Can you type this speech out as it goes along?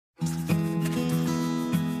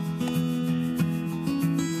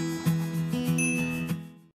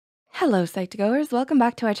Hello, Psych2Goers. Welcome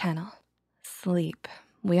back to our channel. Sleep.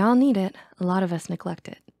 We all need it. A lot of us neglect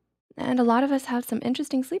it. And a lot of us have some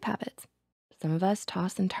interesting sleep habits. Some of us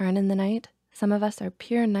toss and turn in the night. Some of us are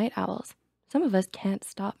pure night owls. Some of us can't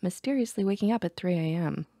stop mysteriously waking up at 3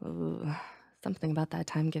 a.m. Ooh, something about that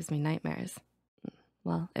time gives me nightmares.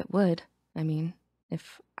 Well, it would,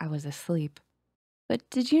 if I was asleep. But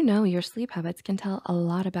did you know your sleep habits can tell a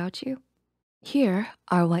lot about you? Here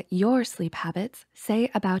are what your sleep habits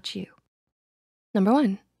say about you. Number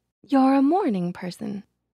 1, you're a morning person.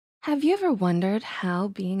 Have you ever wondered how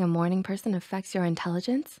being a morning person affects your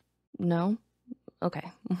intelligence? No?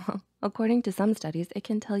 Okay, well, according to some studies, it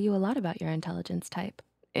can tell you a lot about your intelligence type.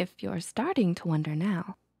 If you're starting to wonder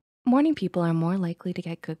now, morning people are more likely to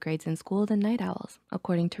get good grades in school than night owls,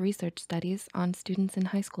 according to research studies on students in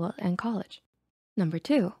high school and college. Number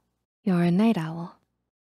 2, you're a night owl.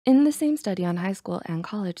 In the same study on high school and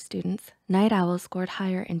college students, night owls scored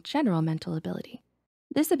higher in general mental ability.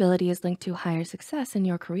 This ability is linked to higher success in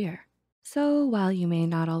your career. So while you may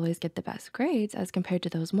not always get the best grades as compared to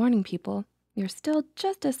those morning people, you're still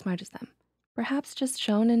just as smart as them, perhaps just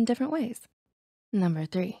shown in different ways. Number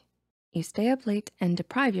 3, you stay up late and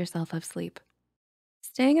deprive yourself of sleep.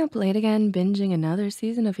 Staying up late again, binging another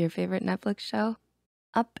season of your favorite Netflix show,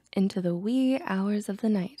 up into the wee hours of the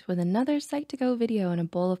night with another Psych2Go video and a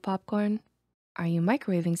bowl of popcorn. Are you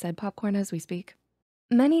microwaving said popcorn as we speak?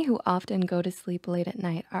 Many who often go to sleep late at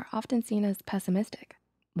night are often seen as pessimistic.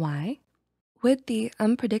 Why? With the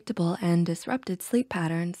unpredictable and disrupted sleep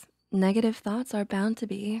patterns, negative thoughts are bound to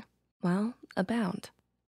be, well, abound.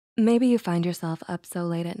 Maybe you find yourself up so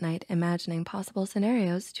late at night imagining possible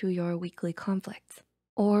scenarios to your weekly conflicts,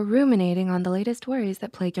 or ruminating on the latest worries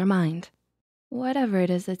that plague your mind. Whatever it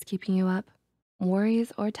is that's keeping you up,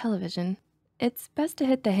 worries or television, it's best to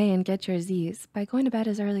hit the hay and get your Z's by going to bed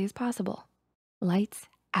as early as possible. Lights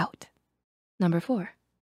out. Number 4,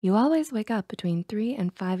 you always wake up between 3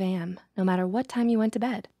 and 5 a.m. no matter what time you went to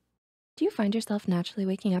bed. Do you find yourself naturally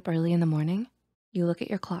waking up early in the morning? You look at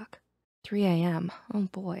your clock, 3 a.m., oh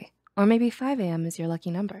boy. Or maybe 5 a.m. is your lucky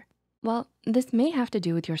number. Well, this may have to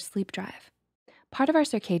do with your sleep drive. Part of our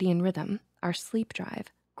circadian rhythm, our sleep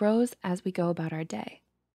drive, grows as we go about our day.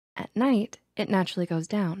 At night, it naturally goes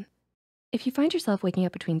down. If you find yourself waking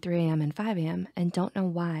up between 3 a.m. and 5 a.m. and don't know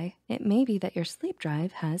why, it may be that your sleep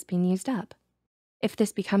drive has been used up. If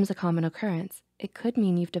this becomes a common occurrence, it could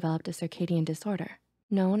mean you've developed a circadian disorder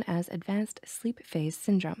known as advanced sleep phase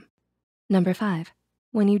syndrome. Number 5,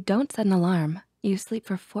 when you don't set an alarm, you sleep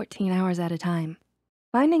for 14 hours at a time.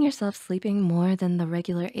 Finding yourself sleeping more than the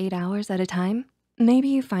regular 8 hours at a time? Maybe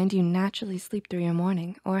you find you naturally sleep through your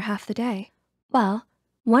morning or half the day. Well,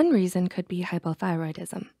 one reason could be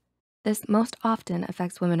hypothyroidism. This most often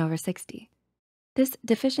affects women over 60. This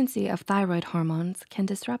deficiency of thyroid hormones can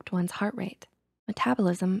disrupt one's heart rate,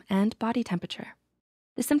 metabolism, and body temperature.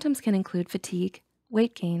 The symptoms can include fatigue,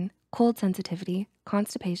 weight gain, cold sensitivity,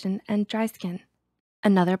 constipation, and dry skin.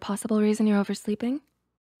 Another possible reason you're oversleeping?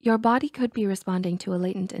 Your body could be responding to a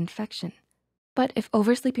latent infection. But if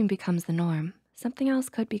oversleeping becomes the norm, something else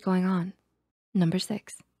could be going on. Number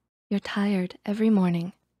 6, you're tired every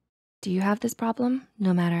morning. Do you have this problem?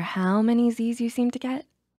 No matter how many Z's you seem to get,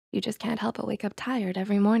 you just can't help but wake up tired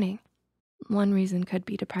every morning. One reason could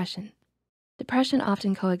be depression. Depression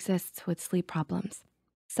often coexists with sleep problems.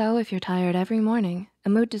 So if you're tired every morning, a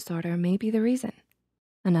mood disorder may be the reason.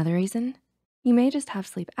 Another reason, you may just have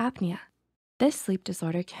sleep apnea. This sleep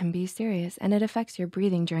disorder can be serious and it affects your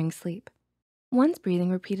breathing during sleep. One's breathing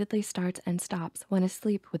repeatedly starts and stops when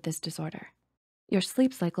asleep with this disorder. Your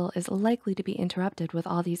sleep cycle is likely to be interrupted with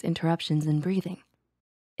all these interruptions in breathing.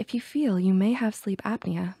 If you feel you may have sleep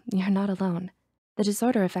apnea, you're not alone. The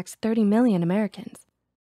disorder affects 30 million Americans.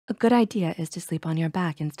 A good idea is to sleep on your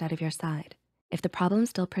back instead of your side. If the problem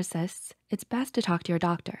still persists, it's best to talk to your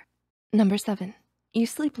doctor. Number 7, you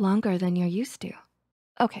sleep longer than you're used to.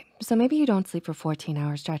 Okay, so maybe you don't sleep for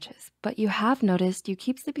 14-hour stretches, but you have noticed you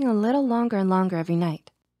keep sleeping a little longer and longer every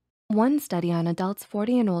night. One study on adults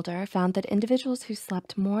 40 and older found that individuals who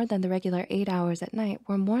slept more than the regular 8 hours at night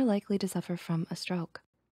were more likely to suffer from a stroke.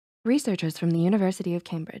 Researchers from the University of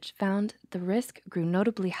Cambridge found the risk grew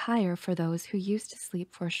notably higher for those who used to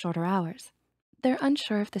sleep for shorter hours. They're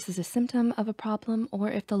unsure if this is a symptom of a problem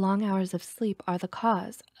or if the long hours of sleep are the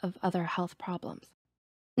cause of other health problems.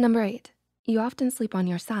 Number 8, you often sleep on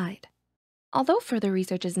your side. Although further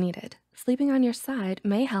research is needed, sleeping on your side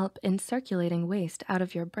may help in circulating waste out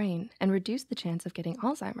of your brain and reduce the chance of getting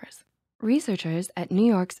Alzheimer's. Researchers at New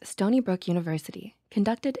York's Stony Brook University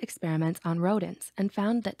conducted experiments on rodents and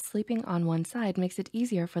found that sleeping on one side makes it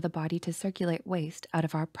easier for the body to circulate waste out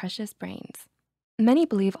of our precious brains. Many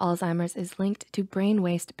believe Alzheimer's is linked to brain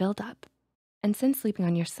waste buildup. And since sleeping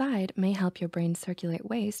on your side may help your brain circulate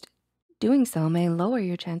waste, doing so may lower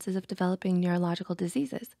your chances of developing neurological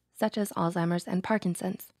diseases, such as Alzheimer's and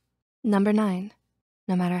Parkinson's. Number 9,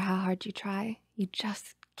 no matter how hard you try, you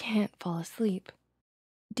just can't fall asleep.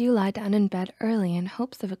 Do you lie down in bed early in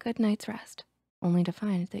hopes of a good night's rest, only to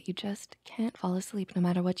find that you just can't fall asleep no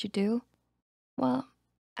matter what you do? Well,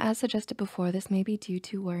 as suggested before, this may be due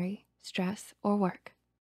to worry, stress, or work.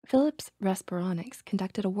 Philips Respironics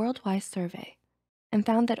conducted a worldwide survey and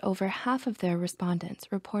found that over half of their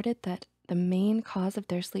respondents reported that the main cause of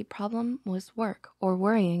their sleep problem was work or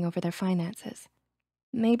worrying over their finances.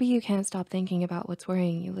 Maybe you can't stop thinking about what's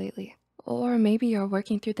worrying you lately, or maybe you're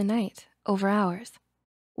working through the night, over hours.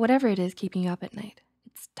 Whatever it is keeping you up at night,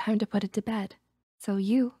 it's time to put it to bed so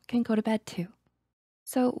you can go to bed too.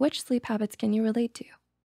 So which sleep habits can you relate to?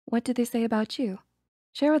 What do they say about you?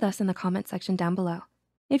 Share with us in the comment section down below.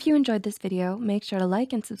 If you enjoyed this video, make sure to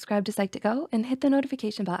like and subscribe to Psych2Go and hit the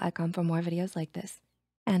notification bell icon for more videos like this.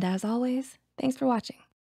 And as always, thanks for watching.